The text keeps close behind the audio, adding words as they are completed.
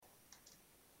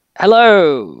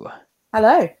Hello,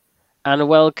 Hello. and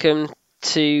welcome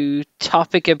to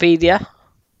Topicopedia,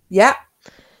 Yeah.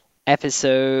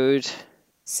 episode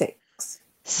 6.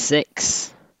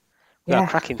 6. We are Yeah.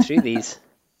 cracking through these.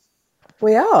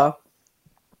 We are.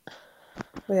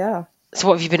 We are. So,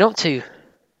 what have you been up to?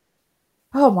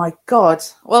 Oh my God.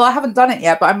 Well, I haven't done it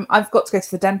yet, but I've got to go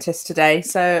to the dentist today,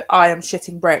 so I am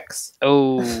shitting bricks.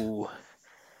 Oh,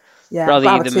 Yeah, I've rather got you to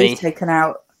have a than tooth me. taken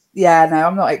out. Yeah, no,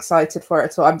 I'm not excited for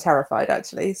it at all. I'm terrified,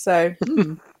 actually. So,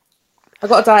 I've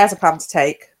got a diazepam to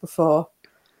take before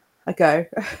I go.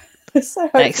 So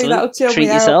hopefully Excellent. that'll chill Treat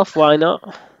me out. yourself. Why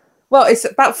not? Well, it's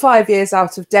about 5 years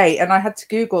out of date, and I had to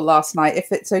Google last night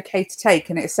if it's okay to take,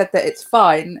 and it said that it's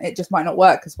fine. It just might not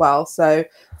work as well. So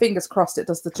fingers crossed it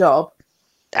does the job.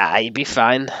 You'd be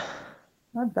fine.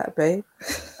 I better be.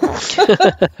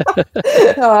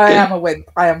 Oh, I am a wimp.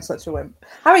 I am such a wimp.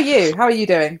 How are you? How are you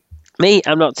doing? Me,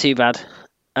 I'm not too bad.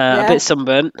 A Yeah? bit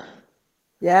sunburnt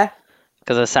Yeah?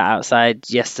 because I sat outside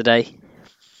yesterday.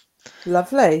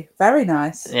 Lovely. Very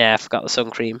nice. Yeah, I forgot the sun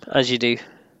cream, as you do.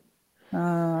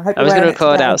 I hope I you're was going to wearing it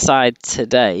record today. outside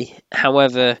today.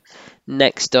 However,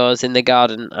 next door's in the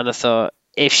garden, and I thought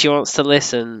if she wants to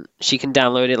listen, she can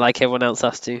download it like everyone else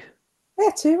has to.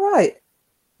 Yeah, too right.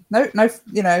 No,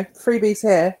 freebies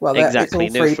here. Well, Exactly,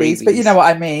 it's all no freebies, but you freebies. know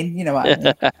what I mean. You know what I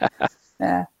mean.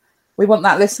 Yeah. We want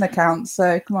that listener count,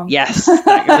 so come on. Yes,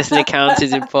 that listening count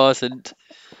is important.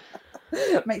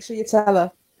 Make sure you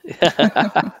tell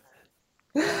her.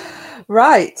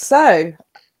 Right, so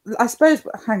I suppose,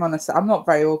 hang on a sec, I'm not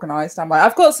very organised, am I?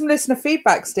 I've got some listener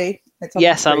feedback, Steve. It's on the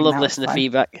Yes, I screen love now, it's listener fine.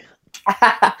 feedback.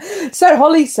 So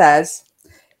Holly says,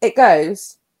 it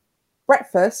goes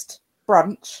breakfast,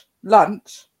 brunch,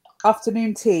 lunch,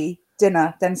 afternoon tea,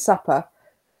 dinner, then supper.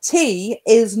 Tea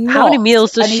is not How many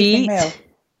meals does an she evening eat? meal.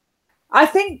 I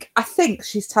think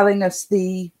she's telling us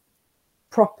the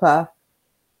proper,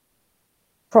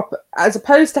 as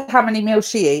opposed to how many meals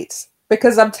she eats.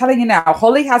 Because I'm telling you now,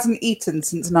 Holly hasn't eaten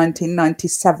since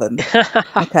 1997.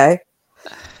 Okay,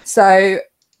 so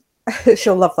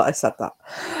she'll love that I said that.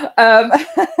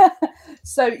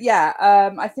 So yeah,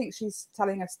 I think she's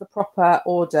telling us the proper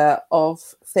order of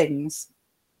things.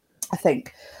 I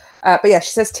think, but yeah,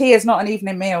 she says tea is not an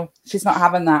evening meal. She's not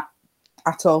having that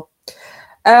at all.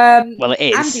 Well, it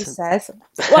is. Andy says,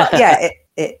 well, yeah,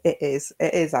 it is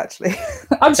actually.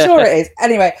 I'm sure it is.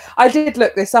 Anyway, I did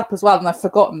look this up as well, and I've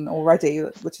forgotten already,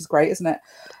 which is great, isn't it?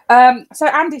 So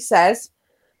Andy says,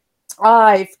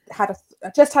 I've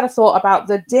just had a thought about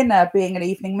the dinner being an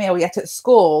evening meal, yet at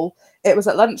school it was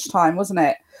at lunchtime, wasn't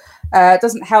it? It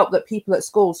doesn't help that people at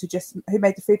schools who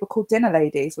made the food were called dinner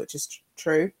ladies, which is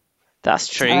true. That's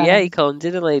true. Yeah, you call them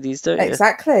dinner ladies, don't you?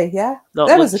 Exactly. Yeah. Not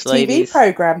there was a lunch TV ladies.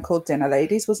 program called Dinner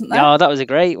Ladies, wasn't there? Oh, that was a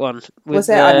great one with Was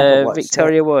it? I never watched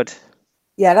Victoria it. Wood.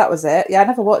 Yeah, that was it. Yeah, I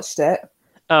never watched it.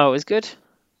 Oh, it was good.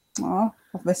 Oh,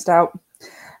 I've missed out.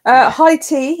 High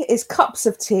tea is cups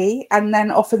of tea and then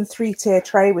often 3-tier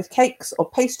tray with cakes or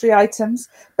pastry items,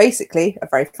 basically a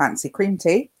very fancy cream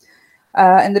tea.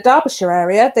 In the Derbyshire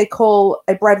area, they call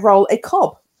a bread roll a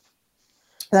cob.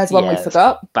 There's one we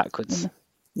forgot. Backwards.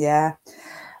 Yeah.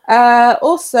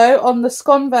 Also, on the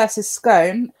scone versus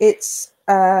scone, it's,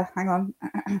 hang on,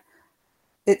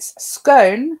 it's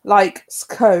scone, like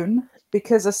scone,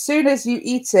 because as soon as you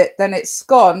eat it, then it's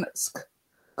scone,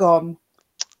 gone.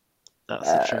 That's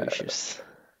atrocious.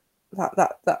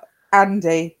 That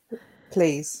Andy,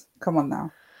 please come on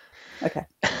now. Okay.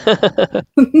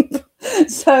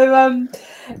 So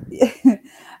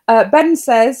Ben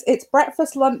says it's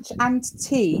breakfast, lunch, and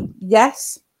tea.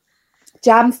 Yes,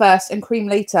 jam first and cream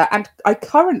later. And I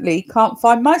currently can't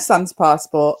find my son's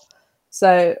passport,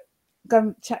 so go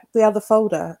and check the other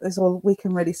folder. Is all we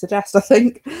can really suggest, I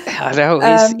think. I know.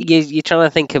 You're trying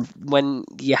to think of when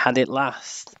you had it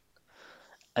last.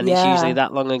 And it's usually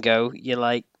that long ago. You're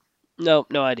like, no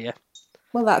idea.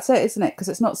 Well, that's it, isn't it? Because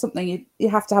it's not something you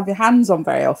have to have your hands on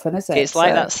very often, is it? It's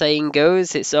like that saying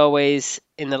goes, it's always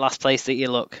in the last place that you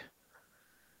look.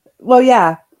 Well,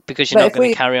 yeah. Because you're not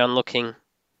going to carry on looking.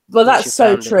 Well, that's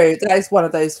so true. That is one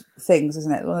of those things,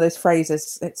 isn't it? One of those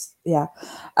phrases. It's, yeah.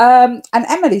 And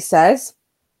Emily says,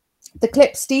 the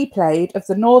clip Steve played of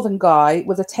the northern guy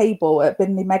with a table at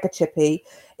Binley Mega Chippy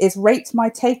is Rate My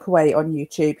Takeaway on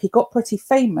YouTube. He got pretty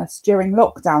famous during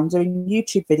lockdown doing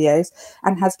YouTube videos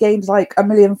and has gained like 1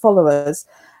 million followers.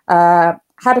 Had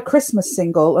a Christmas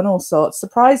single and all sorts.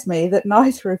 Surprised me that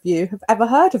neither of you have ever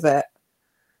heard of it.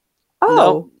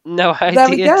 Oh, no idea. There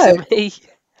we go. To me.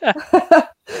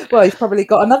 Well, he's probably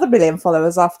got another 1 million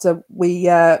followers after we,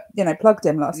 plugged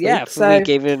him last week. So we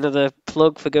gave him another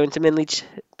plug for going to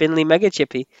Binley Mega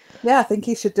Chippy. Yeah, I think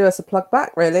he should do us a plug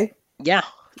back, really. Yeah.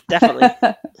 definitely.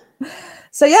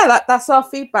 So yeah, that's our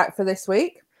feedback for this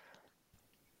week.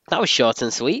 That was short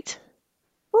and sweet.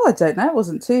 Well, I don't know. It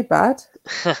wasn't too bad.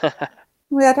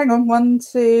 We had, hang on, 1,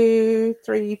 2,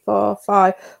 3, 4,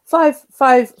 5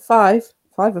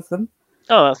 of them.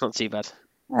 Oh, that's not too bad.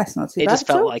 That's not too It bad. It just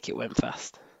felt like it went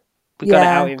fast. We got it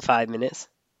out in 5 minutes.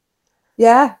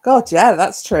 Yeah, God, yeah,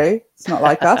 that's true. It's not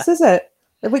like us, is it?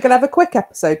 Are we going to have a quick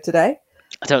episode today?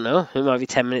 I don't know. It might be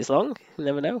 10 minutes long. You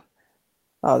never know.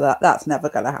 Oh, that's never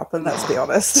going to happen, let's be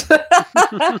honest.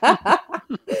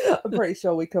 I'm pretty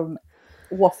sure we can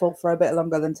waffle for a bit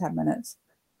longer than 10 minutes.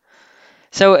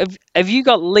 So have you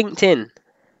got LinkedIn?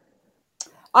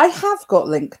 I have got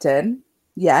LinkedIn,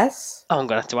 yes. Oh, I'm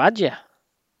going to have to add you.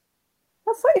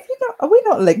 Are we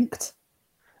not linked?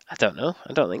 I don't know.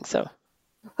 I don't think so.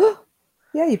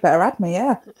 Yeah, you better add me,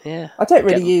 yeah. Yeah. I don't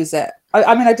really use it.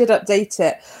 I mean, I did update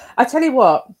it. I tell you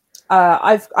what,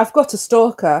 I've got a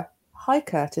stalker. Hi,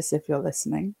 Curtis, if you're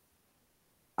listening.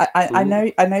 I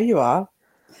know you are.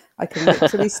 I can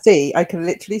literally see. I can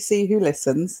literally see who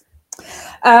listens.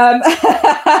 And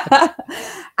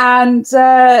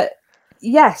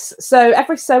yes, so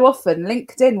every so often,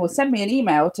 LinkedIn will send me an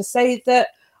email to say that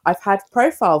I've had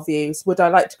profile views. Would I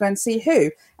like to go and see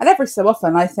who? And every so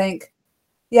often, I think,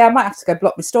 yeah, I might have to go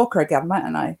block my stalker again,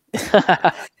 mightn't I?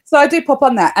 So I do pop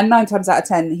on that, and 9 times out of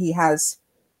 10, he has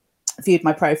viewed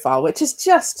my profile, which is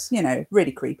just,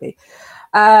 really creepy.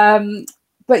 But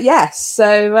yes,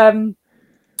 so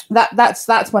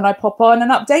that's when I pop on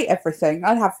and update everything.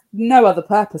 I have no other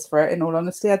purpose for it, in all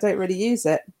honesty. I don't really use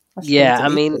it. I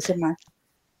mean,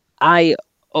 I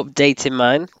updated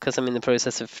mine because I'm in the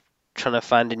process of trying to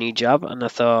find a new job, and I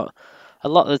thought a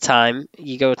lot of the time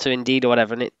you go to Indeed or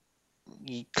whatever, and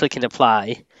you click and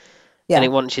apply, and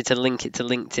it wants you to link it to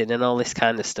LinkedIn and all this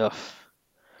kind of stuff.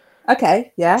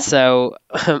 Okay, yeah. So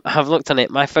I've looked on it.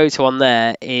 My photo on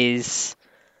there is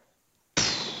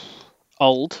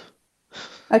old.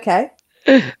 Okay.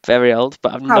 Very old,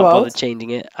 but I've not bothered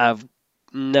changing it. I've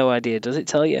no idea. Does it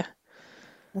tell you?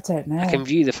 I don't know. I can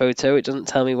view the photo. It doesn't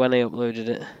tell me when I uploaded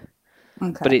it.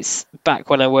 Okay. But it's back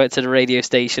when I worked at a radio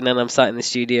station and I'm sat in the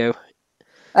studio.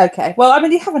 Okay. Well, I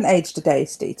mean, you haven't aged a day,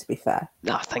 Steve, to be fair.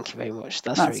 No, thank you very much.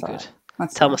 That's very good.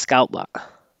 Right. Tell my scalp that.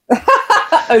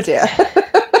 Oh, dear.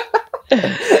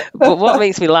 But what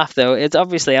makes me laugh, though, is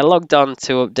obviously I logged on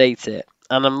to update it,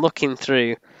 and I'm looking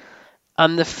through,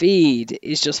 and the feed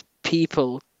is just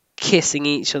people kissing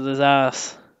each other's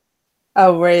ass.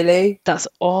 Oh, really? That's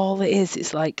all it is.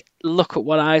 It's like, look at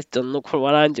what I've done. Look at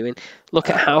what I'm doing. Look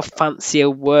at how fancy a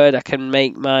word I can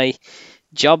make my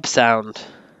job sound.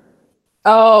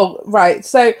 Oh, right.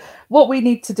 So what we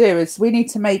need to do is we need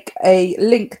to make a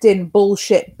LinkedIn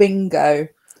bullshit bingo.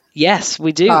 Yes,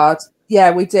 we do. Card.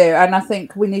 Yeah, we do. And I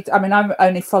think we need, I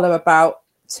only follow about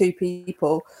 2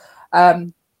 people.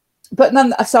 But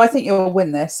so I think you'll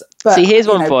win this. But, see, here's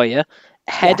one for you.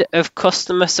 Head of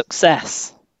Customer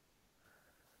Success.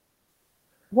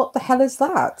 What the hell is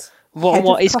that?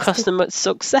 What is customer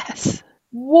success?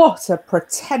 What a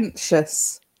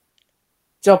pretentious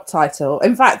job title.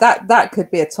 In fact, that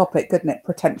could be a topic, couldn't it?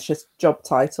 Pretentious job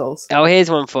titles. Oh, here's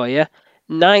one for you.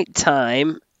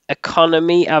 Nighttime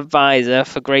Economy Advisor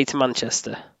for Greater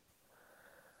Manchester.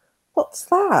 What's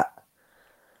that?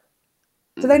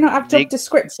 Do they not have job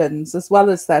descriptions as well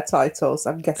as their titles?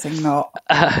 I'm guessing not.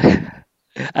 I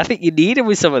think you need them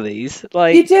with some of these.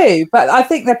 Like you do, but I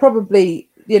think they're probably,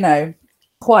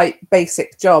 quite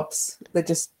basic jobs. They're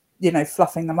just,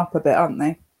 fluffing them up a bit, aren't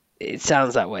they? It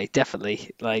sounds that way,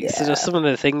 definitely. So just some of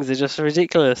the things are just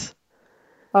ridiculous.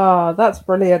 Oh, that's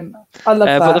brilliant. I love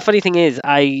that. But the funny thing is,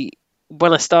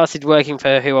 when I started working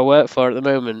for who I work for at the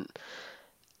moment,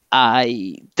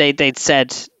 they'd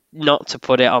said not to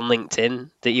put it on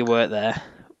LinkedIn that you work there,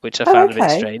 which I found a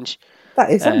bit strange.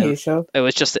 That is unusual. It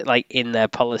was just like in their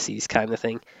policies kind of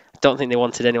thing. I don't think they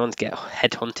wanted anyone to get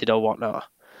headhunted or whatnot.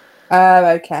 Oh,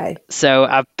 okay. So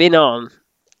I've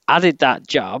added that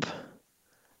job.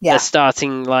 Yeah.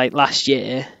 Starting like last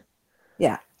year.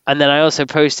 Yeah. And then I also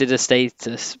posted a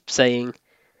status saying,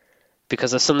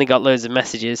 because I suddenly got loads of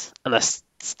messages, and I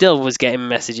still was getting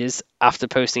messages after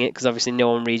posting it, because obviously no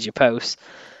one reads your posts,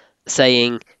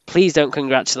 saying, please don't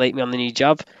congratulate me on the new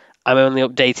job. I'm only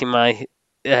updating my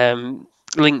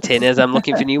LinkedIn as I'm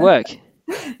looking for new work.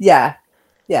 Yeah.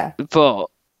 But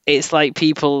it's like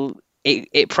people,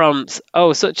 it prompts,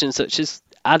 oh, such and such has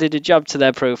added a job to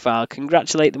their profile.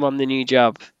 Congratulate them on the new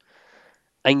job.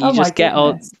 And you just get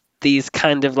all these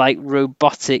kind of like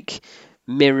robotic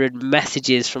mirrored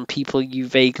messages from people you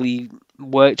vaguely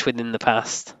worked with in the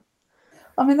past.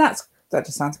 I mean, that's that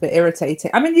just sounds a bit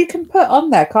irritating. I mean, you can put on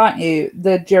there, can't you,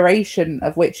 the duration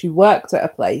of which you worked at a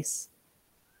place.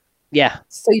 Yeah.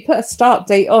 So you put a start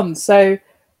date on. So,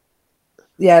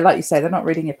 yeah, like you say, they're not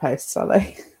reading your posts, are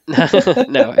they?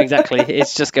 No, exactly.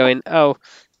 It's just going, oh,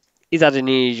 he's had a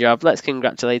new job. Let's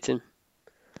congratulate him.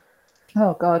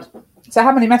 Oh, God. So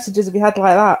how many messages have you had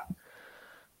like that?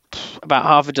 About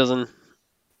half a dozen.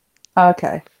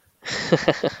 Okay.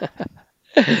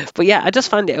 But yeah, I just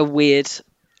find it a weird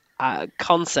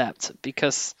concept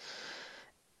because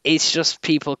it's just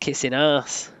people kissing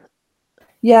ass.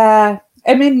 Yeah.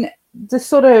 I mean, the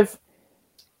sort of,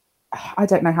 I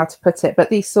don't know how to put it, but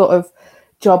these sort of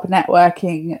job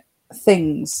networking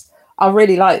things are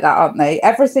really like that, aren't they?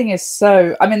 Everything is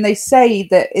so, I mean, they say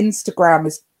that Instagram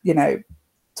is, you know,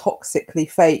 toxically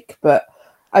fake, but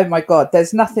oh my God,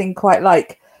 there's nothing quite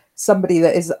like somebody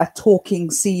that is a talking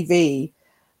CV.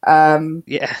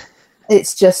 Yeah.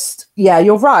 It's just, yeah,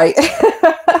 you're right.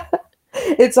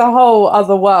 It's a whole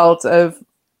other world of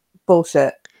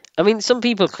bullshit. I mean, some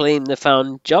people claim they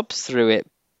found jobs through it,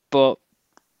 but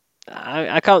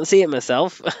I can't see it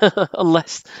myself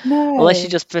unless you're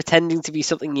just pretending to be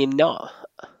something you're not.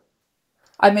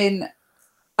 I mean,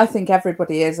 I think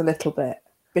everybody is a little bit,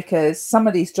 because some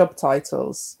of these job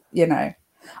titles, you know,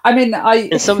 I mean,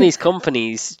 and some of these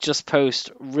companies just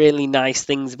post really nice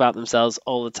things about themselves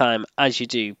all the time, as you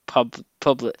do,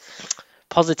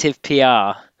 positive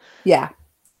PR. Yeah.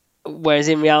 Whereas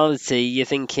in reality, you're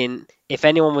thinking, if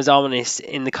anyone was honest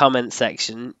in the comments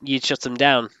section, you'd shut them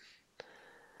down.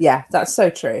 Yeah, that's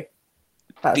so true.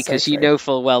 Because you know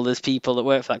full well there's people that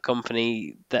work for that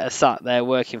company that are sat there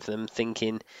working for them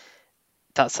thinking,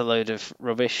 that's a load of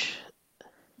rubbish.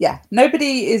 Yeah,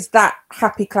 nobody is that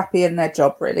happy-clappy in their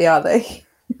job, really, are they?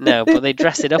 No, but they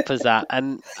dress it up as that,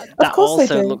 and that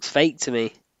also looks fake to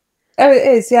me. Oh, it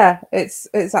is, yeah. It's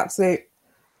absolute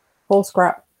horse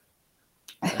crap.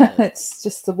 It's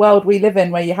just the world we live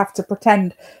in, where you have to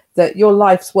pretend that your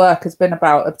life's work has been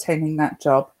about obtaining that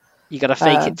job. You got to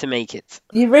fake it to make it.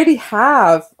 You really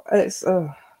have. It's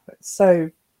so.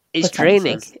 It's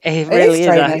draining. It really is.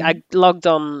 I logged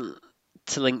on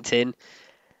to LinkedIn,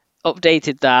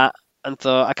 updated that, and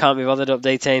thought I can't be bothered to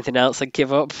update anything else. I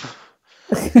give up.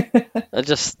 I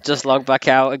just log back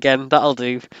out again. That'll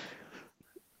do.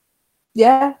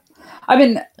 Yeah, I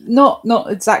mean, not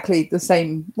exactly the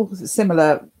same,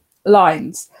 similar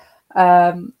lines.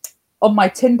 On my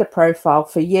Tinder profile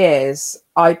for years,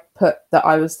 I put that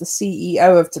I was the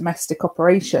CEO of domestic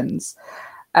operations,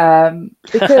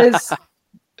 because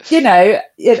you know,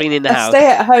 a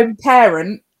stay-at-home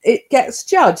parent, it gets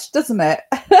judged, doesn't it?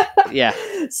 Yeah.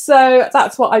 So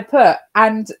that's what I put,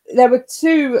 and there were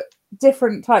two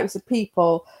different types of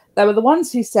people. There were the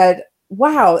ones who said,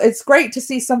 wow, it's great to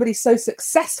see somebody so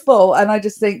successful. And I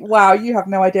just think, wow, you have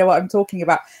no idea what I'm talking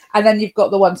about. And then you've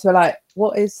got the ones who are like,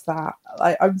 what is that?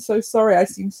 I'm so sorry. I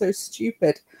seem so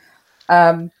stupid,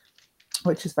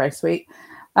 which is very sweet.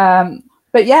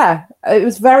 But yeah, it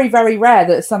was very, very rare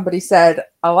that somebody said,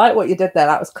 I like what you did there.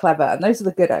 That was clever. And those are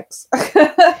the good eggs. Those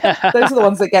are the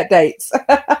ones that get dates.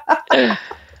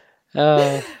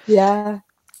 Yeah.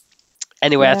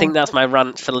 Anyway, I think that's my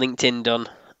rant for LinkedIn done.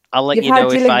 I'll let you know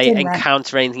if I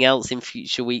encounter anything else in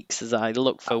future weeks as I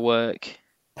look for work.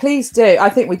 Please do. I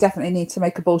think we definitely need to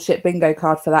make a bullshit bingo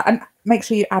card for that. And make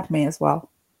sure you add me as well.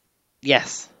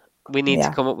 Yes. We need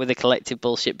to come up with a collective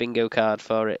bullshit bingo card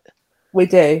for it. We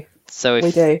do. So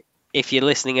if you're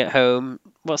listening at home,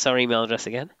 what's our email address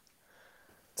again?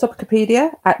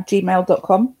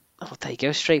 Topicopedia@gmail.com. Oh, there you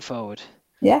go. Straightforward.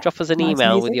 Yeah. Drop us an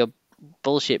email with your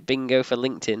bullshit bingo for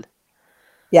LinkedIn.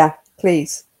 Yeah,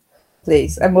 please.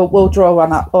 And we'll draw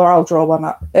one up, or I'll draw one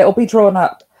up. It'll be drawn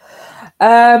up.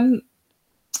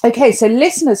 Okay, so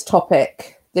listeners'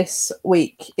 topic this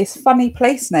week is funny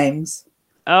place names.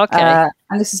 Okay.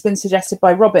 And this has been suggested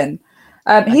by Robin.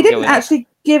 He didn't actually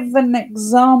give an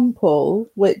example,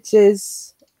 which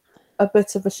is a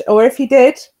bit of a... or if he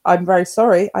did, I'm very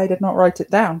sorry. I did not write it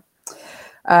down.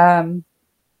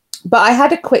 But I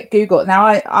had a quick Google. Now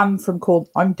I'm from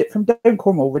Down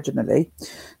Cornwall originally,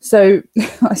 so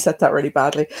I said that really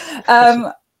badly.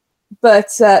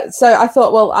 But so I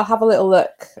thought, well, I'll have a little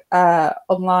look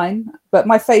online. But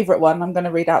my favourite one, I'm going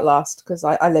to read out last because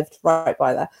I lived right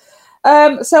by there.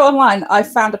 So online, I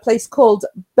found a place called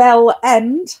Bell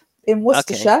End in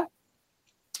Worcestershire,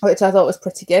 which I thought was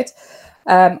pretty good.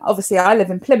 Obviously, I live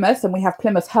in Plymouth, and we have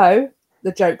Plymouth Hoe.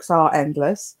 The jokes are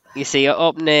endless. You see,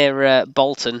 up near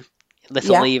Bolton,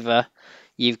 Little Lever,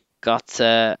 you've got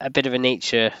a bit of a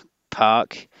nature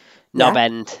park, Knob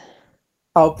End.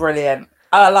 Oh, brilliant.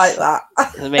 I like that.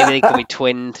 Maybe they could be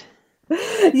twinned.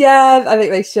 Yeah, I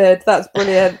think they should. That's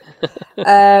brilliant.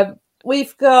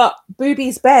 We've got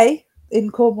Boobies Bay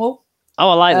in Cornwall. Oh,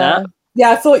 I like that.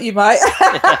 Yeah, I thought you might.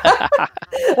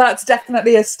 That's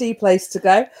definitely a steep place to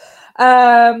go.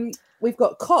 We've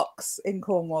got Cox in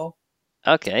Cornwall.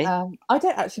 Okay. I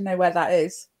don't actually know where that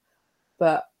is,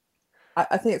 but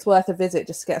I think it's worth a visit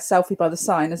just to get a selfie by the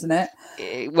sign, isn't it?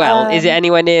 Well, is it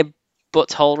anywhere near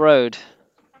Butthole Road?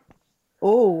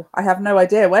 Oh, I have no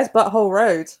idea. Where's Butthole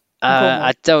Road?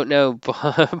 I don't know,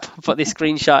 but this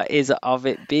screenshot is of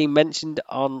it being mentioned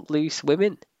on Loose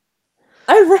Women.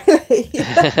 Oh, really?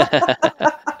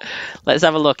 Let's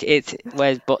have a look. It's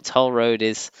where Butthole Road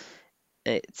is.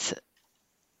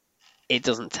 It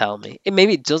doesn't tell me.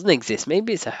 Maybe it doesn't exist.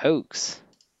 Maybe it's a hoax.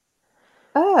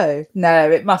 Oh,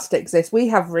 no, it must exist. We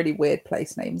have really weird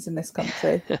place names in this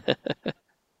country.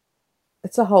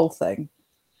 It's a whole thing.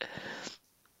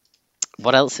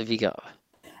 What else have you got?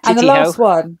 And the last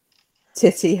one,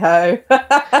 Titty Ho.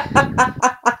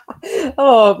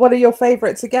 Oh, one of your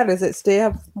favourites again, is it,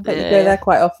 Steve? I bet you go there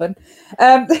quite often.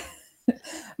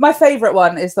 My favourite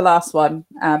one is the last one,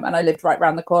 and I lived right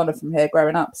round the corner from here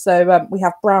growing up. So we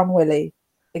have Brown Willy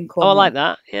in Cornwall. Oh, I like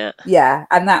that, yeah. Yeah,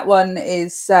 and that one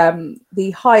is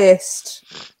the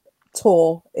highest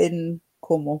tour in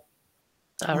Cornwall.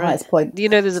 All right. Highest point. Do you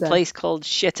know there's a place called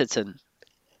Shitterton?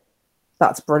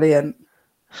 That's brilliant.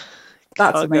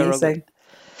 That's amazing.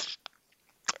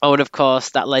 Oh, and of course,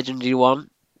 that legendary one,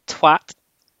 Twat.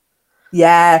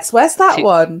 Yes, where's that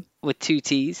one? With 2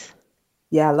 T's.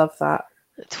 Yeah, I love that.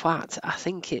 Twat, I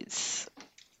think it's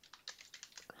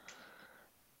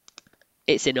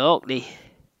in Orkney.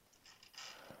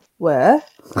 Where?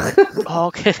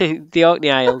 Okay, the Orkney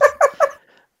Isles.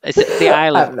 It's the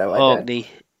Isle of Orkney.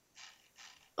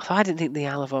 Oh, I didn't think the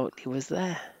Isle of Orkney was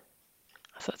there.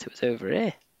 I thought it was over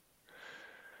here.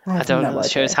 I don't know. It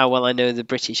shows how well I know the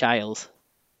British Isles.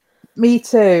 Me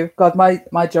too. God,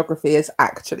 my geography is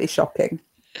actually shocking.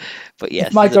 But yes,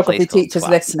 if my geography teacher's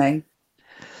listening.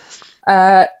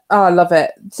 I love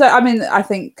it. So, I mean, I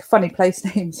think funny place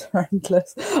names are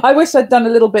endless. I wish I'd done a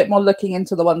little bit more looking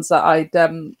into the ones that I'd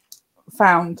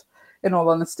found, in all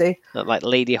honesty. Not like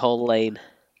Lady Hall Lane.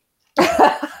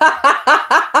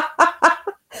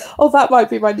 Oh, that might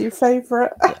be my new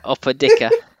favourite. Upper Dicker.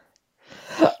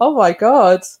 Oh my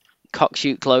God.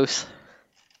 Cockshoot Close.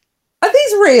 Are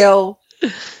these real?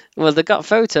 Well, they got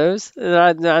photos.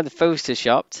 They're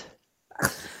photoshopped.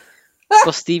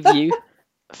 Busty View.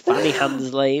 Fanny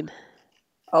Hands Lane.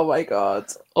 Oh my God.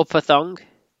 Upper Thong.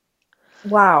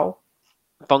 Wow.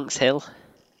 Bonks Hill.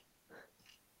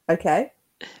 Okay.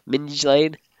 Minge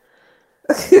Lane.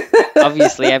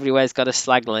 Obviously, everywhere's got a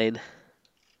slag lane.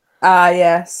 Ah,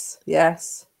 yes.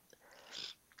 Yes.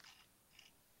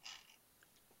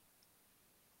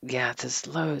 Yeah, there's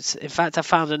loads. In fact, I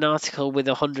found an article with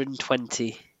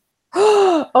 120.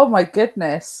 Oh my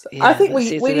goodness. Yeah, I think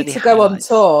we need to go on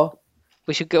tour.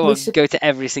 We should go go to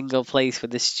every single place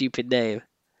with a stupid name.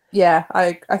 Yeah,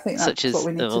 I think that's such as what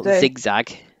we need to do.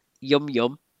 Zigzag, Yum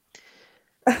Yum.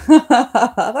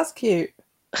 That's cute.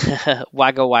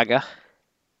 Wagga Wagga.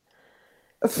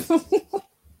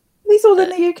 These all in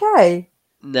the UK?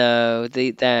 No,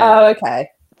 they're okay.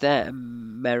 They're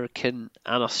American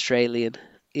and Australian.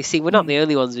 You see, we're not the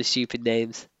only ones with stupid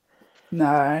names.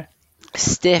 No.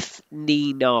 Stiff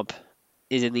Knee Knob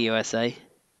is in the USA.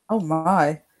 Oh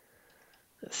my.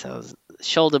 That sounds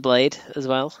Shoulder Blade as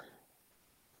well.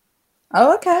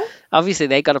 Oh, okay. Obviously,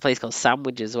 they got a place called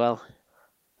Sandwich as well.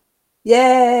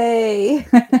 Yay!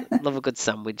 Love a good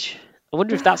sandwich. I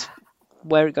wonder if that's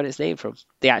where it got its name from.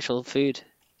 The actual food.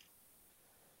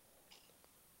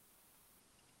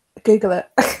 Google it.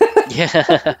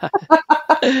 Yeah.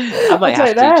 I might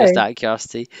have to, just out of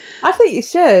curiosity. I think you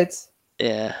should.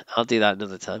 Yeah, I'll do that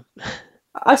another time.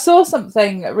 I saw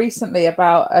something recently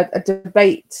about a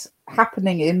debate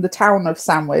happening in the town of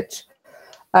Sandwich.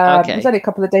 It was only a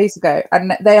couple of days ago,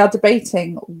 and they are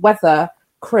debating whether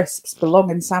crisps belong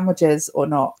in sandwiches or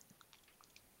not.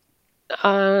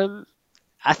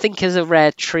 I think as a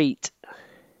rare treat.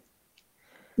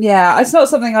 Yeah, it's not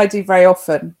something I do very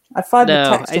often. I find the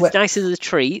text it's nice as a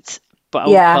treat, but I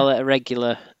wouldn't call it a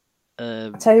regular.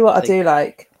 I'll tell you what I do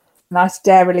like. Nice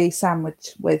Dairy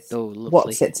sandwich with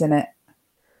Wotsits in it.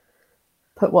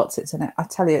 Put Wotsits in it. I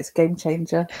tell you, it's a game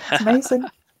changer. It's amazing.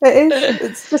 It is.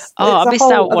 It's just. I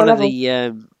missed out one of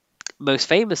the most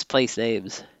famous place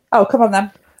names. Oh, come on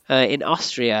then. In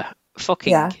Austria,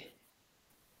 fucking. Yeah.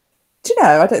 Do you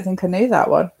know? I don't think I knew that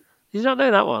one. Did you not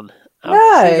know that one?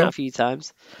 I've seen that a few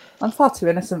times. I'm far too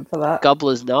innocent for that.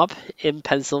 Gobbler's Knob in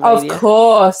Pennsylvania. Of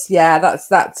course, yeah.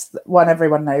 That's one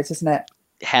everyone knows, isn't it?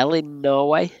 Hell in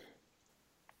Norway.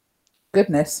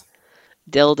 Goodness.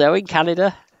 Dildo in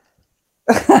Canada.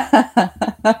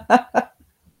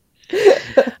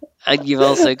 And you've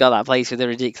also got that place with a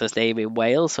ridiculous name in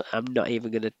Wales. I'm not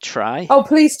even going to try. Oh,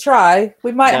 please try.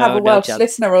 We might have a No Welsh chance.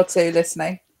 listener or two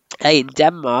listening. Hey, in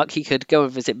Denmark, you could go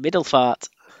and visit Middelfart.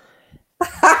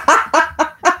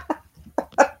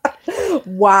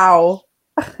 Wow.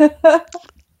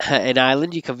 In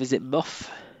Ireland, you can visit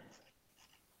Muff.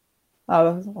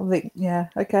 Oh, I think, yeah,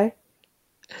 okay.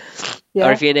 Yeah.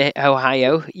 Or if you're in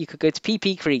Ohio, you could go to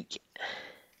PP Creek.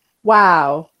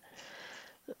 Wow.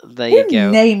 There Who you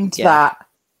go. named that?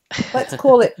 Let's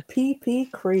call it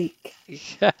PP Creek.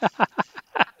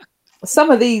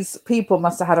 Some of these people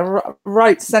must have had a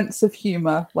right sense of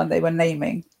humour when they were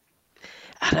naming.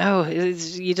 I know.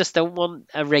 You just don't want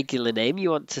a regular name.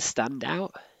 You want to stand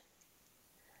out.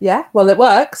 Yeah, well, it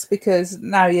works because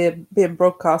now you're being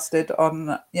broadcasted on,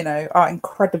 our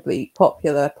incredibly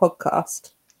popular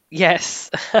podcast. Yes.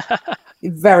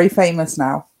 You're very famous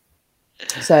now.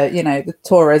 So, the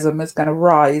tourism is going to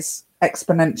rise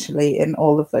exponentially in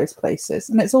all of those places.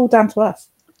 And it's all down to us.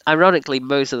 Ironically,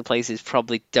 most of the places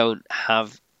probably don't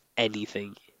have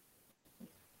anything.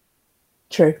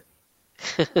 True.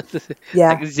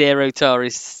 Yeah. Like 0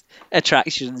 tourist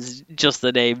attractions, just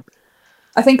the name.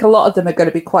 I think a lot of them are going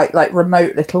to be quite like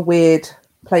remote little weird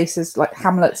places, like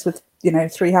hamlets with,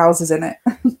 3 houses in it.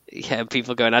 Yeah,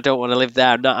 people going, I don't want to live there.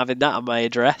 I'm not having that on my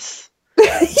address.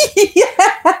 Yeah.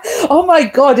 Oh my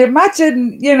God.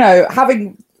 Imagine,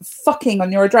 having fucking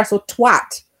on your address or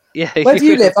twat. Yeah. Where do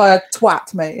you live?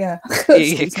 Twat, mate. Yeah.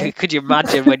 Could you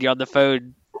imagine when you're on the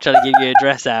phone trying to give your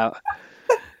address out?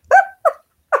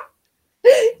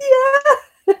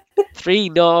 Yeah. 3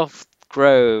 North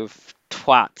Grove,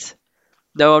 twat.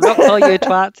 No, I'm not calling you a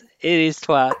twat. It is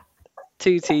twat.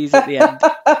 2 T's at the end.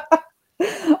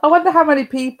 I wonder how many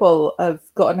people have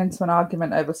gotten into an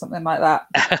argument over something like that.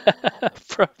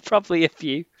 Probably a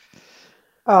few.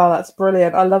 Oh, that's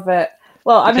brilliant. I love it.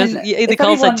 Well, because I mean, in the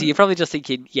call centre, you're probably just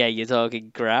thinking, yeah, you're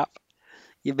talking crap.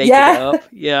 You're making Yeah. it up.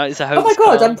 Yeah, it's a hoax. Oh my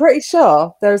God, call. I'm pretty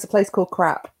sure there is a place called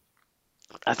Crap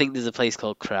I think there's a place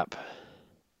called Crap.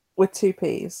 with 2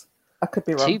 P's. I could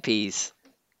be wrong. 2 P's.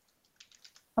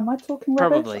 Am I talking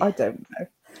rubbish? Probably. I don't know.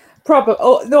 Probably.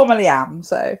 Oh, normally am.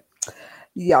 So,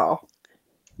 yeah.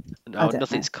 No,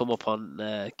 nothing's come up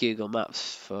on Google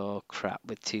Maps for Crap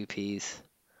with 2 P's.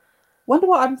 Wonder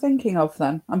what I'm thinking of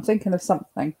then. I'm thinking of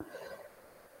something.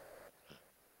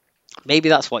 Maybe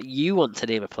that's what you want to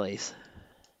name a place.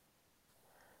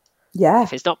 Yeah.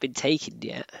 If it's not been taken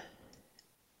yet,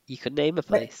 you could name a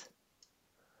place.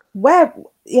 Where?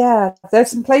 Yeah,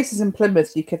 there's some places in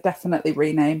Plymouth you could definitely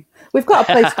rename. We've got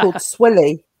a place called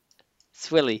Swilly.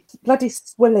 Swilly. Bloody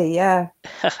Swilly, yeah.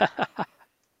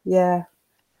 Yeah.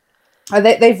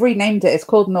 They've renamed it. It's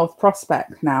called North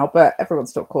Prospect now, but everyone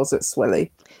still calls it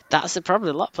Swilly. That's the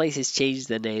problem. A lot of places change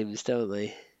their names, don't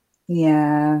they?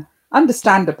 Yeah.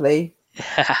 Understandably,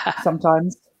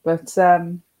 sometimes. But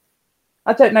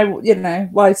I don't know,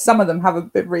 why some of them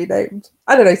haven't been renamed.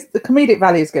 I don't know. The comedic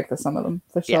value is good for some of them,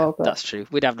 for sure. Yeah, but that's true.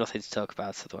 We'd have nothing to talk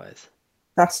about otherwise.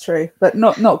 That's true. But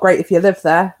not great if you live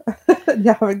there.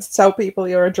 You're having to tell people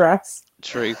your address.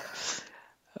 True.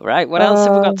 Right, what else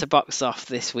have we got to box off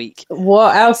this week?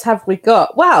 What else have we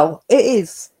got? Well, it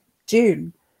is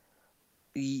June.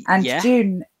 And yeah.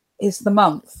 June is the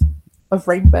month of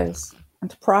rainbows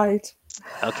and pride.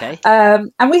 Okay.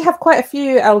 And we have quite a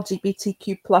few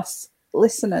LGBTQ plus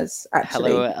listeners,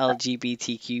 actually. Hello,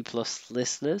 LGBTQ plus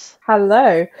listeners.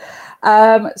 Hello.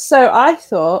 So I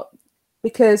thought,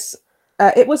 because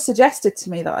it was suggested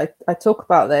to me that I talk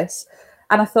about this,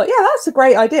 and I thought, yeah, that's a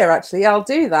great idea, actually. I'll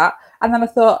do that. And then I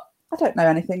thought, I don't know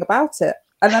anything about it.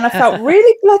 And then I felt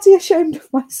really bloody ashamed of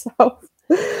myself.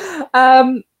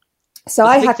 So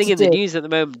I had to do... There's a big thing in the news at the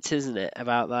moment, isn't it,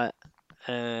 about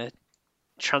that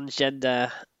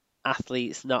transgender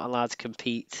athletes not allowed to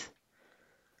compete.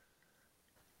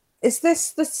 Is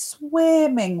this the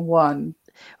swimming one?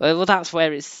 Well, that's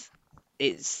where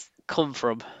it's come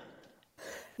from.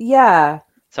 Yeah.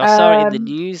 So I saw it in the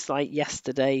news like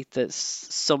yesterday that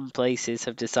some places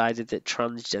have decided that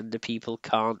transgender people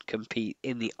can't compete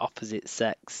in the opposite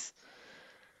sex.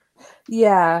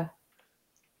 Yeah.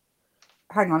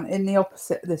 Hang on, in the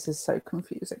opposite. This is so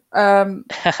confusing.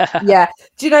 Yeah.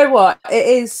 Do you know what? It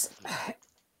is.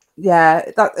 Yeah,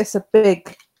 it's a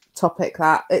big topic.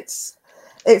 That it's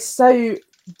so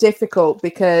difficult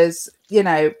because,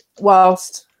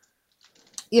 whilst,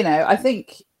 I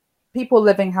think people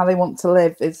living how they want to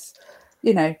live is,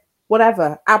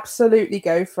 whatever, absolutely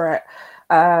go for it.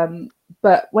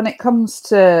 But when it comes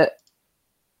to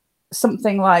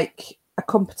something like a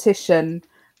competition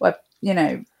where,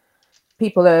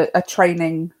 people are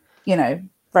training, you know,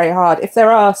 very hard. If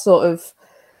there are sort of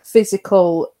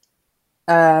physical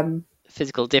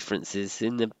differences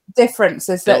in the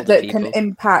that can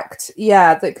impact,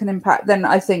 then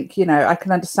I think, you know, I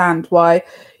can understand why,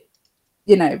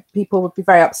 you know, people would be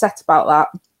very upset about that.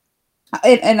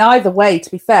 In either way, to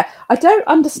be fair, I don't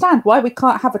understand why we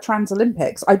can't have a trans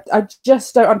Olympics. I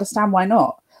just don't understand why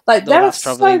not. Like, that's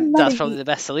probably the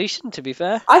best solution, to be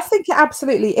fair. I think it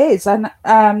absolutely is. And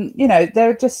you know,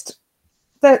 there's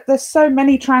so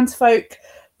many trans folk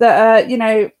that are, you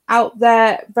know, out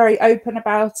there very open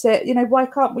about it. You know, why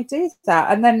can't we do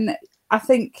that? And then I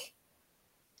think,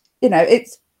 you know,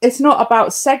 it's not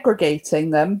about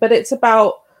segregating them, but it's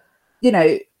about, you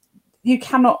know, you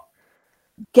cannot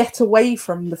get away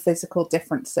from the physical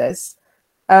differences.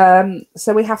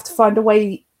 So we have to find a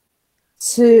way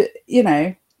to, you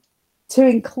know, to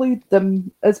include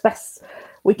them as best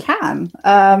we can.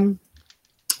 And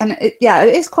it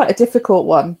is quite a difficult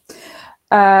one.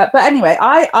 But anyway,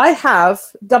 I have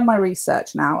done my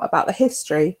research now about the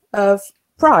history of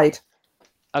Pride.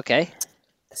 Okay.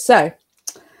 So,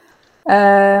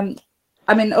 I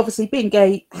mean, obviously being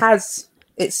gay has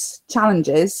its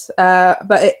challenges,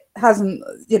 but it hasn't,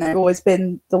 you know, always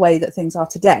been the way that things are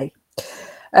today.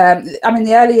 I mean,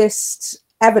 the earliest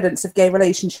evidence of gay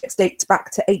relationships dates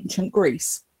back to ancient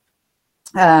Greece,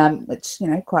 which, you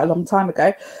know, quite a long time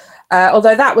ago.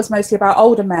 Although that was mostly about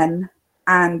older men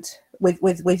and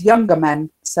with younger men.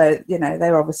 So, you know,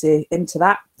 they were obviously into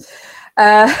that.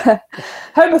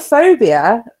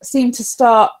 Homophobia seemed to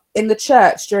start in the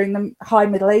church during the High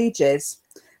Middle Ages.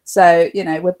 So, you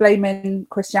know, we're blaming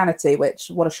Christianity, which,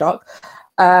 what a shock.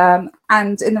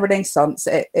 And in the Renaissance,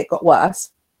 it got worse.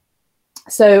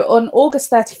 So on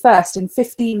August 31st in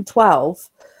 1512,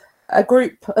 a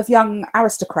group of young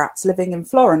aristocrats living in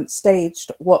Florence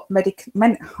staged what many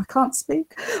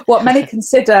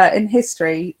consider in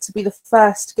history to be the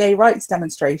first gay rights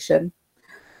demonstration.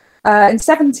 In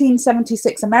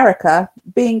 1776 America,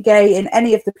 being gay in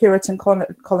any of the Puritan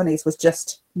colonies was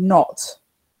just not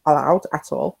allowed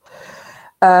at all.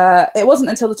 It wasn't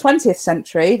until the 20th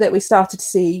century that we started to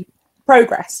see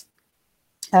progress.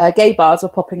 Gay bars were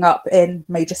popping up in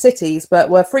major cities, but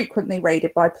were frequently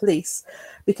raided by police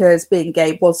because being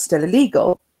gay was still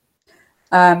illegal.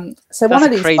 So that's one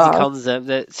of these crazy bars, concept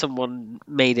that someone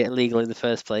made it illegal in the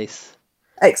first place.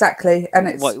 Exactly, and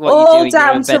it's what all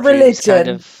down to religion. Kind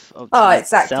of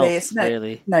exactly. It's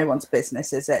really no one's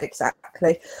business, is it?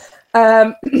 Exactly.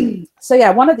 So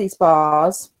yeah, one of these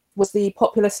bars was the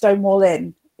popular Stonewall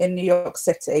Inn in New York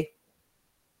City.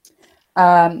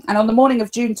 And on the morning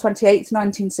of June 28th,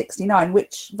 1969,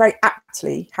 which very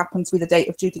aptly happens to be the date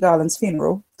of Judy Garland's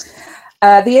funeral,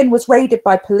 the inn was raided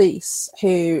by police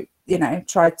who, you know,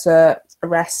 tried to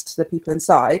arrest the people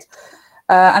inside.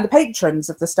 And the patrons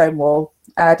of the Stonewall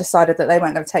decided that they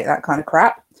weren't going to take that kind of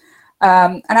crap.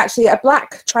 And actually, a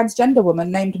black transgender woman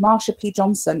named Marsha P.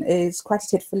 Johnson is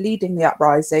credited for leading the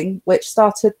uprising, which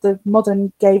started the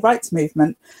modern gay rights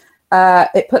movement.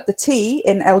 It put the T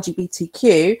in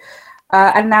LGBTQ.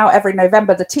 And now every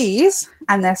November, the Ts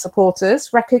and their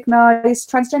supporters recognise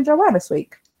Transgender Awareness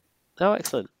Week. Oh,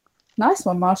 excellent. Nice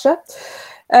one, Marsha.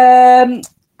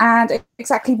 And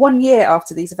exactly 1 year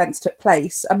after these events took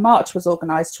place, a march was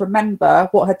organised to remember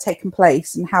what had taken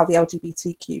place and how the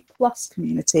LGBTQ plus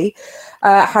community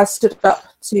has stood up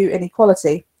to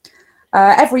inequality.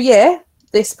 Every year,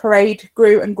 this parade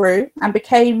grew and grew and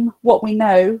became what we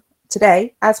know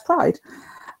today as Pride.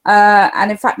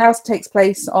 And in fact now takes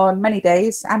place on many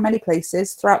days and many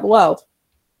places throughout the world.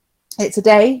 It's a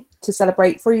day to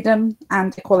celebrate freedom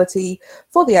and equality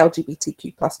for the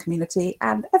LGBTQ plus community,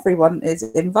 and everyone is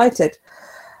invited.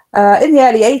 In the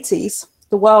early 80s,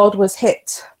 the world was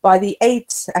hit by the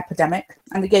AIDS epidemic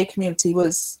and the gay community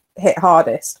was hit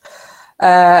hardest.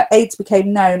 AIDS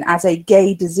became known as a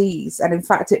gay disease, and in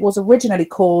fact it was originally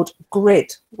called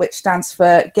GRID, which stands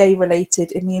for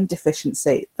Gay-Related Immune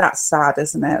Deficiency. That's sad,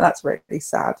 isn't it? That's really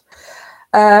sad.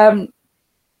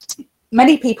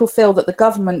 Many people feel that the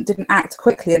government didn't act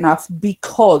quickly enough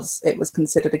because it was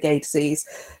considered a gay disease,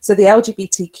 so the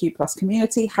LGBTQ plus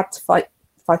community had to fight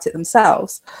it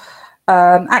themselves.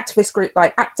 Activist groups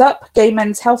like ACT UP, Gay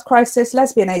Men's Health Crisis,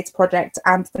 Lesbian AIDS Project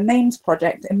and the Names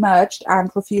Project emerged and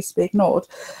refused to be ignored.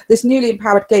 This newly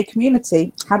empowered gay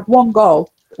community had one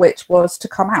goal, which was to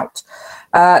come out.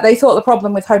 They thought the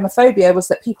problem with homophobia was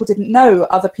that people didn't know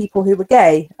other people who were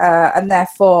gay, and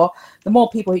therefore the more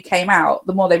people who came out,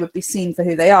 the more they would be seen for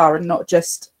who they are and not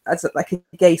just as like a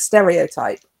gay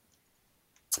stereotype.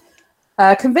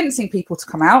 Convincing people to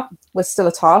come out was still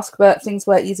a task, but things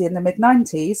were easy in the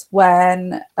mid-90s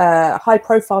when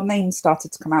high-profile names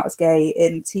started to come out as gay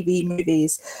in TV,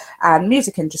 movies, and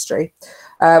music industry,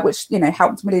 which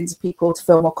helped millions of people to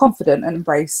feel more confident and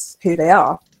embrace who they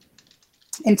are.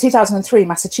 In 2003,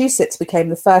 Massachusetts became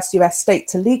the first US state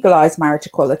to legalize marriage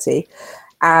equality,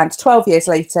 and 12 years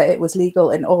later, it was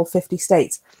legal in all 50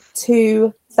 states.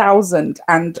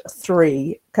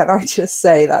 2003. Can I just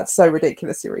say that's so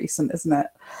ridiculously recent, isn't it?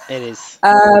 It is.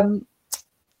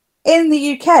 In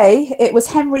the UK, it was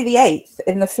Henry VIII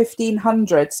in the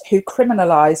 1500s who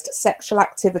criminalised sexual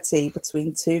activity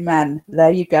between two men.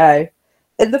 There you go.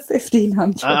 In the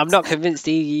 1500s. I'm not convinced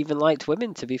he even liked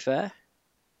women, to be fair.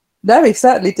 No, he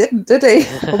certainly didn't, did he?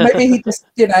 Or maybe he just,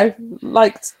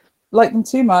 liked them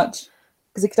too much,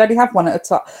 because he could only have one at a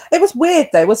time. It was weird,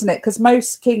 though, wasn't it? Because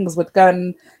most kings would go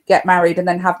and get married and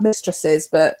then have mistresses,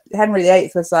 but Henry VIII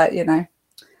was like, he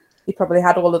probably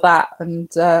had all of that.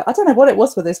 And I don't know what it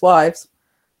was with his wives.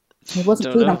 He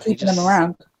wasn't keen on keeping them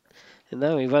around.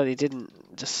 No, he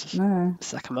didn't just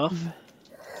sack them off.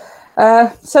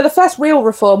 So the first real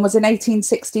reform was in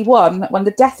 1861, when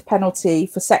the death penalty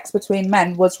for sex between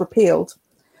men was repealed.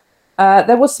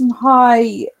 There was some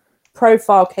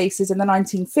high-profile cases in the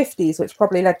 1950s, which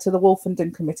probably led to the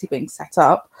Wolfenden Committee being set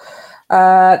up.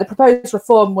 The proposed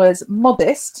reform was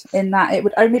modest in that it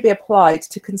would only be applied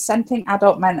to consenting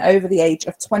adult men over the age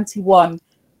of 21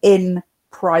 in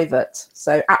private.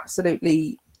 So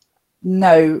absolutely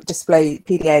no display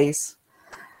PDAs.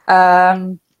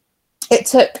 It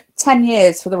took 10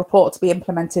 years for the report to be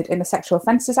implemented in the Sexual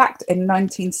Offences Act in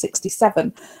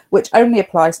 1967, which only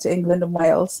applies to England and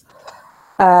Wales.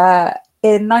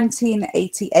 In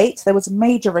 1988, there was a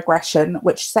major regression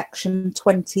with Section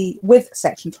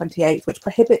 28, which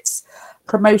prohibits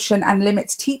promotion and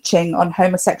limits teaching on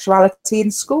homosexuality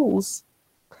in schools.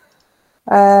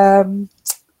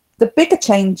 The bigger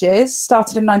changes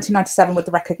started in 1997 with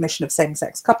the recognition of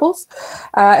same-sex couples.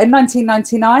 In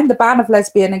 1999, the ban of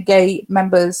lesbian and gay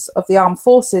members of the armed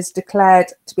forces declared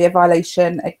to be a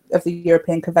violation of the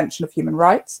European Convention of Human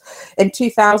Rights. In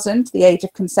 2000, the age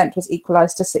of consent was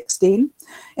equalised to 16.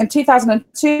 In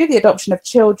 2002, the Adoption of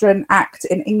Children Act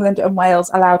in England and Wales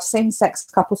allowed same-sex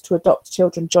couples to adopt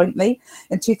children jointly.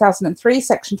 In 2003,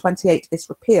 Section 28 is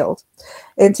repealed.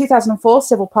 In 2004,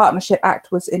 Civil Partnership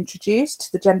Act was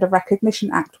introduced. The Gender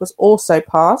Recognition Act was also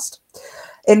passed.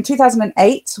 In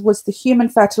 2008 was the Human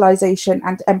Fertilisation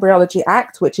and Embryology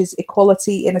Act, which is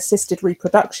equality in assisted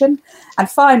reproduction. And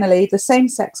finally, the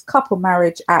Same-Sex Couple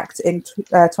Marriage Act in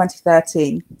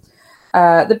 2013.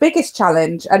 The biggest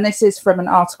challenge, and this is from an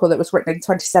article that was written in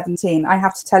 2017, I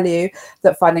have to tell you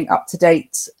that finding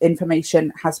up-to-date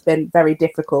information has been very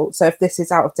difficult. So if this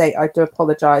is out of date, I do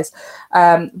apologise.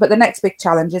 But the next big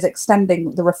challenge is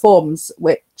extending the reforms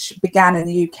which began in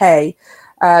the UK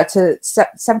to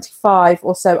 75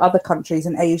 or so other countries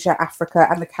in Asia, Africa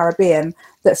and the Caribbean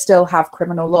that still have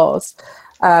criminal laws.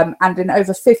 And in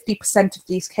over 50% of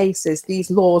these cases, these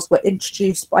laws were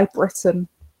introduced by Britain,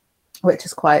 which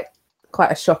is quite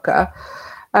a shocker.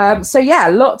 So yeah,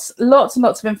 lots and lots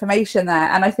of information there,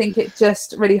 and I think it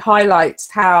just really highlights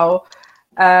how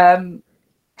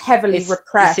heavily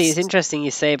repressed. You see, it's interesting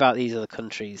you say about these other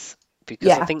countries,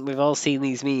 because I think we've all seen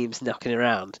these memes knocking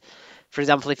around. For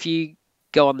example, if you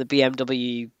go on the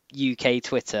BMW UK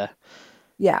Twitter,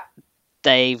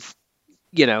 they've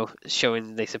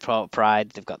showing they support Pride,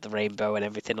 they've got the rainbow and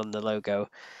everything on the logo.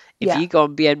 If you go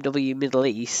on BMW Middle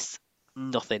East,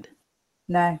 nothing.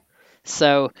 No.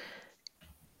 So,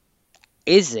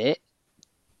 is it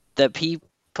that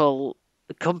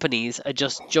companies are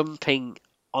just jumping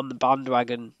on the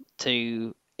bandwagon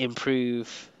to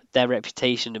improve their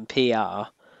reputation and PR?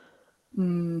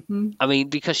 Mm-hmm. I mean,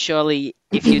 because surely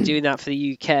if you're doing that for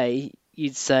the UK,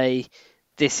 you'd say,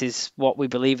 this is what we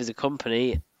believe as a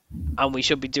company, and we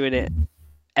should be doing it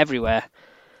everywhere.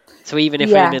 So even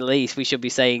if we're in the Middle East, we should be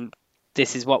saying,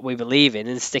 this is what we believe in,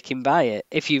 and sticking by it.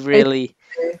 If you really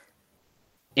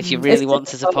want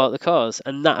to support the cause,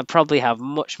 and that would probably have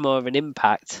much more of an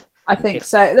impact. I think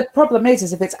so. The problem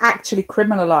is if it's actually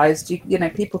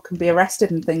criminalised, people can be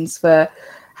arrested and things for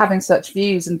having such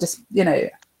views and just,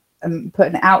 and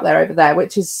putting it out there over there,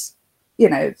 which is,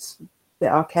 it's a bit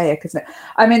archaic, isn't it?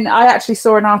 I mean, I actually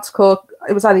saw an article,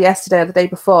 it was either yesterday or the day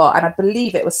before, and I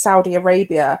believe it was Saudi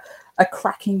Arabia are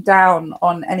cracking down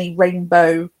on any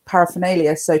rainbow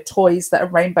paraphernalia, so toys that are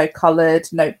rainbow coloured,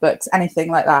 notebooks,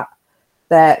 anything like that.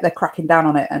 They're cracking down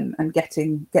on it and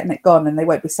getting it gone, and they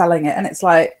won't be selling it. And it's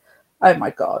like, oh my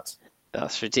God.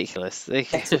 That's ridiculous. You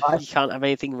can't have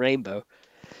anything rainbow.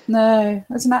 No,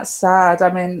 isn't that sad?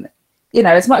 I mean, you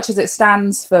know, as much as it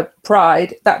stands for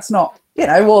pride, that's not, you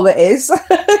know, all it is.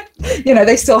 You know,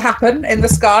 they still happen in the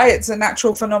sky. It's a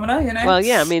natural phenomena, you know. Well,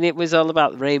 yeah, I mean, it was all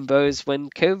about rainbows when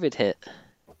COVID hit.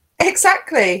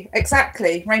 Exactly.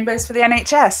 Rainbows for the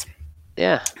NHS.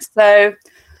 Yeah. So,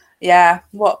 yeah,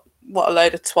 what a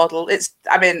load of twaddle. It's,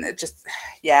 I mean, it just,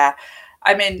 yeah.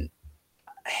 I mean,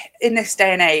 in this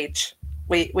day and age,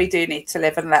 we do need to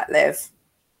live and let live.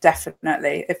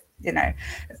 Definitely. If, you know,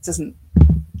 it doesn't,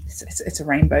 it's a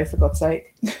rainbow, for God's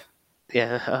sake.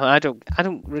 Yeah, I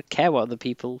don't care what other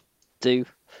people do.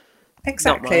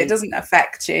 Exactly. It doesn't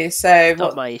affect you. So,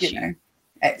 not my issue. You know,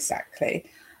 exactly.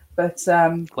 But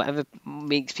whatever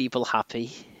makes people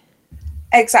happy.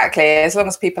 Exactly, as long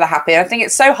as people are happy. I think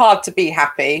it's so hard to be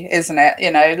happy, isn't it?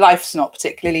 You know, life's not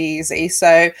particularly easy.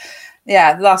 So,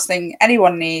 yeah, the last thing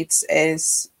anyone needs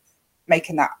is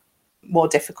making that more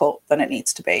difficult than it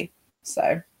needs to be.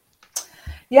 So,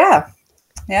 yeah.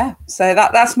 So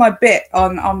that's my bit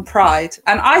on pride,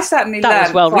 and I certainly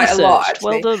learned quite a lot.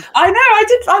 Actually. Well done. I know, I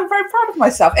did. I'm very proud of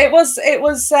myself. It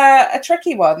was a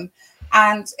tricky one,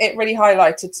 and it really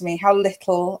highlighted to me how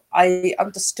little I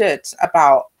understood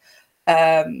about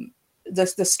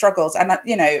the struggles. And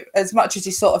you know, as much as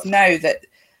you sort of know that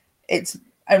it's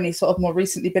only sort of more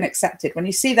recently been accepted, when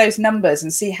you see those numbers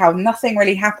and see how nothing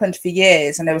really happened for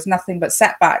years and there was nothing but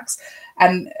setbacks,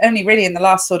 and only really in the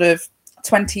last sort of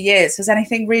 20 years has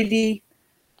anything really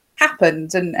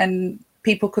happened, and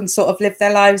people can sort of live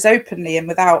their lives openly and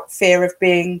without fear of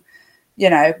being, you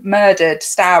know, murdered,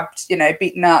 stabbed, you know,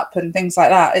 beaten up and things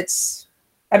like that.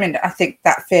 I mean, I think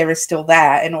that fear is still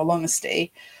there, in all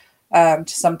honesty, to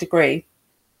some degree,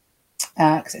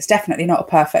 because it's definitely not a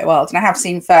perfect world. And I have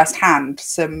seen firsthand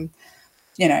some,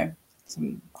 you know,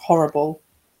 some horrible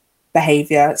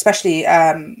behaviour, especially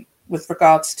with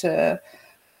regards to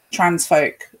trans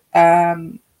folk.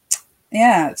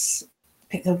 It's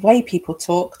the way people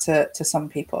talk to some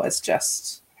people is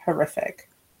just horrific,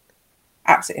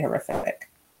 absolutely horrific.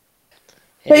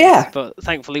 But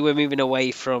thankfully we're moving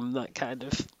away from that kind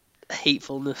of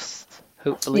hatefulness,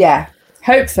 hopefully.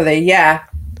 Hopefully. I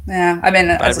mean,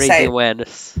 as I say,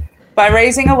 by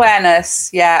raising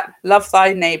awareness, love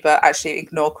thy neighbour. Actually,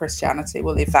 ignore Christianity,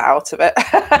 we'll leave that out of it.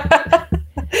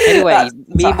 Anyway,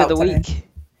 meme of the week.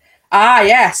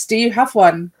 Yes, do you have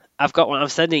one? I've got one. I'm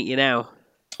sending it you now.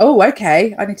 Oh,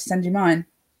 okay. I need to send you mine.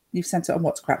 You've sent it on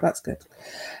WhatsApp. That's good.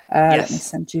 Yes. Let me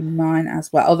send you mine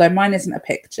as well. Although mine isn't a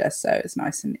picture, so it's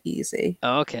nice and easy.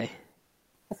 Oh, okay.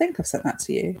 I think I've sent that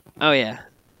to you. Oh, yeah.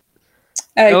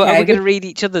 Okay. Oh, are we going to read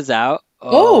each other's out?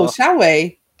 Oh, shall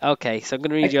we? Okay, so I'm going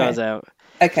to read yours out.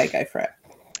 Okay, go for it.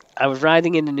 I was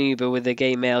riding in an Uber with a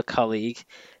gay male colleague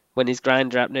when his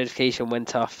Grindr app notification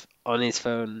went off on his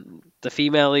phone. The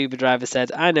female Uber driver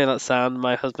said, "I know that sound.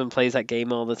 My husband plays that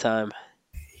game all the time."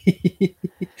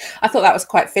 I thought that was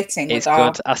quite fitting. It's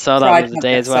good. I saw that the other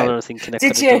day as well, and I was thinking I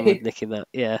could have done with nicking that.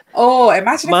 Yeah. Oh,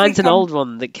 imagine. Mine's an old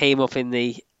one that came up in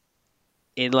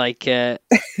like a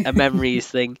memories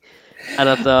thing, and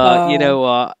I thought, you know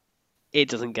what, it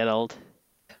doesn't get old.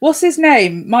 What's his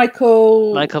name?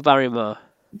 Michael Barrymore.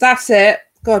 That's it.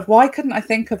 God, why couldn't I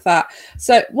think of that?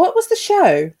 So, what was the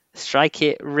show? Strike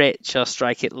It Rich or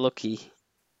Strike It Lucky.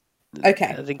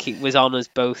 Okay. I think it was on as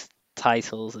both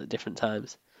titles at different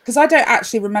times. Because I don't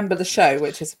actually remember the show,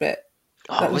 which is a bit...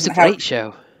 Oh, it was a great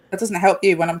show. That doesn't help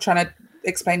you when I'm trying to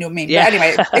explain your meme. Yeah. But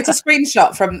anyway, it's a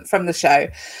screenshot from the show,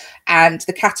 and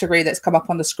the category that's come up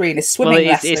on the screen is swimming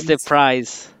lessons. It's the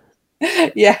prize.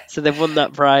 Yeah. So they've won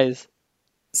that prize.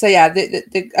 So yeah,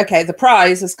 the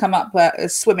prize has come up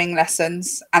as swimming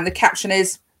lessons, and the caption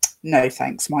is, "No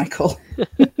thanks, Michael."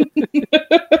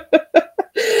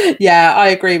 Yeah, I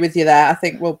agree with you there. I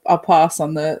think I'll pass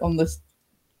on the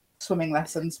swimming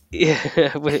lessons.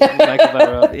 Yeah, with Michael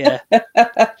Barrow, yeah.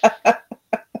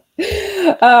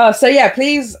 So yeah,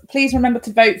 please remember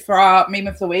to vote for our meme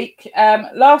of the week.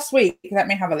 Last week, let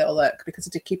me have a little look because I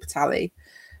did keep a tally.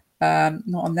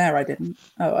 Not on there, I didn't.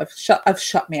 Oh, I've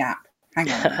shut my app. Hang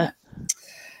on a minute.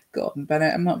 Gordon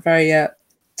Bennett, I'm not very yet.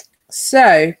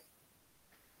 So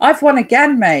I've won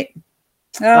again, mate.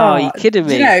 Oh, you're kidding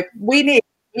me. You know, we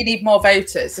need more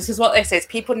voters. This is what this is.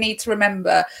 People need to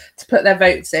remember to put their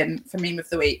votes in for meme of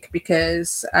the week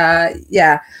because I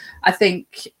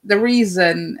think the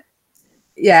reason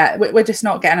we're just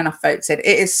not getting enough votes in. It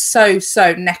is so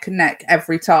neck and neck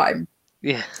every time.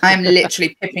 Yeah. I'm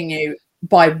literally pipping you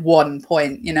by 1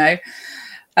 point, you know.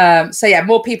 So yeah,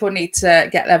 more people need to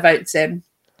get their votes in,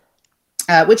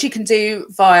 which you can do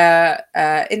via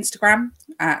Instagram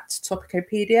at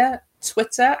Topicopedia,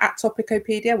 Twitter at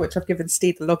Topicopedia, which I've given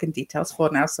Steve the login details for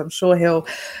now, so I'm sure he'll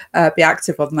be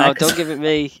active on there. Oh, don't give it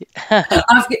me.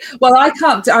 Well, I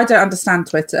can't. I don't understand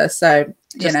Twitter, so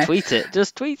just tweet it.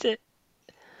 Just tweet it.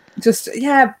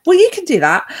 Yeah. Well, you can do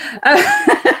that.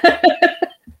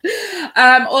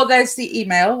 Or there's the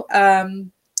email,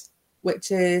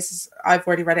 which is, I've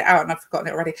already read it out and I've forgotten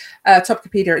it already.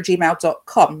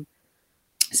 Topicopedia@gmail.com.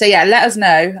 So yeah, let us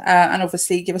know, and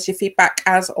obviously give us your feedback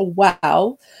as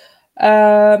well.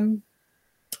 But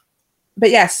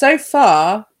yeah, so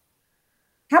far,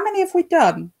 how many have we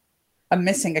done? I'm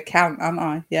missing a count, aren't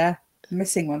I? Yeah, I'm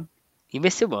missing one. You're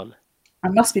missing one? I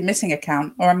must be missing a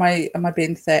count, or am I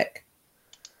being thick?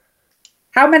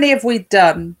 How many have we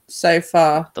done so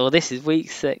far? Oh, this is week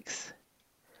 6.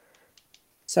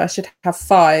 So I should have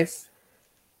 5.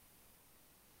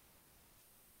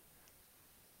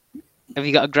 Have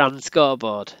you got a grand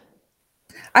scoreboard?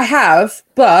 I have,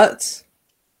 but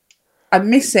I'm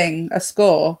missing a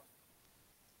score.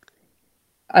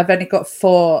 I've only got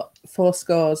four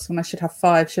scores, and I should have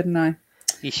 5, shouldn't I?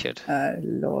 You should. Oh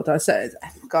Lord, I said,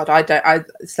 God, I don't.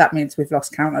 So that means we've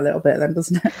lost count a little bit, then,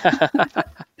 doesn't it?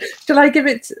 Shall I give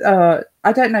it? I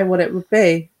don't know what it would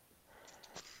be.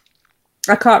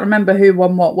 I can't remember who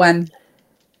won what when.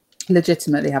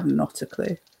 Legitimately, have not a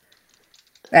clue.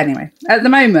 Anyway, at the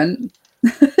moment,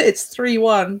 it's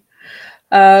 3-1.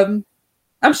 I'm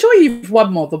sure you've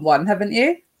won more than one, haven't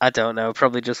you? I don't know.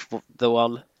 Probably just the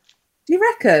one. Do you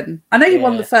reckon? I know you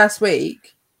won the first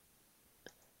week.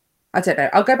 I don't know.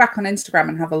 I'll go back on Instagram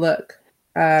and have a look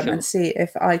cool. And see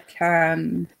if I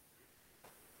can.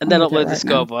 And then upload the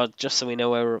scoreboard just so we know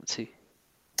where we're up to.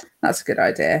 That's a good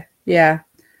idea. Yeah.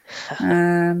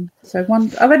 So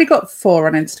one. I've only got 4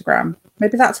 on Instagram.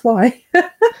 Maybe that's why.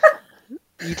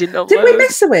 You didn't upload? Did we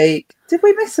miss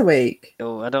a week?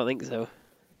 Oh, I don't think so.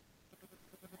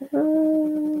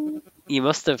 You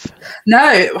must have.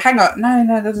 No, hang on. No,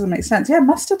 that doesn't make sense. Yeah,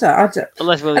 must have done.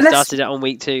 Unless Willy started it on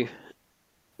week 2.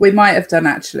 We might have done,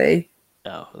 actually.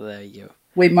 Oh, there you go.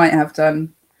 We might have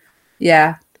done.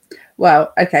 Yeah.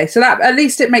 Well, okay. So that at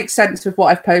least it makes sense with what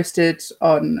I've posted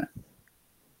on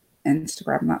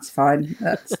Instagram. That's fine.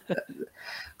 That's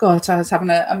God, I was having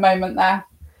a moment there.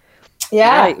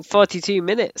 Yeah. Right, 42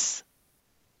 minutes.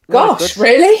 Gosh,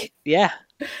 really? Yeah.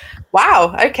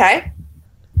 Wow. Okay.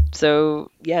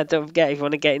 So, yeah, don't forget if you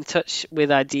want to get in touch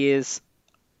with ideas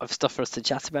of stuff for us to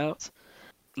chat about.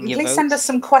 Please send us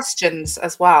some questions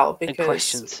as well, because and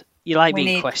questions. You like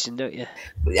being questioned, don't you?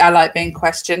 I like being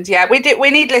questioned. Yeah, we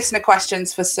need listener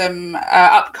questions for some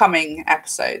upcoming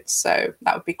episodes. So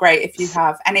that would be great if you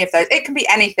have any of those. It can be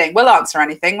anything. We'll answer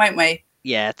anything, won't we?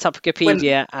 Yeah,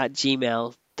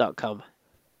 topicopedia@gmail.com.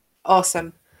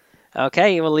 Awesome.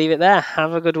 Okay, we'll leave it there.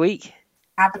 Have a good week.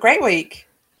 Have a great week.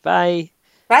 Bye.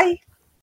 Bye.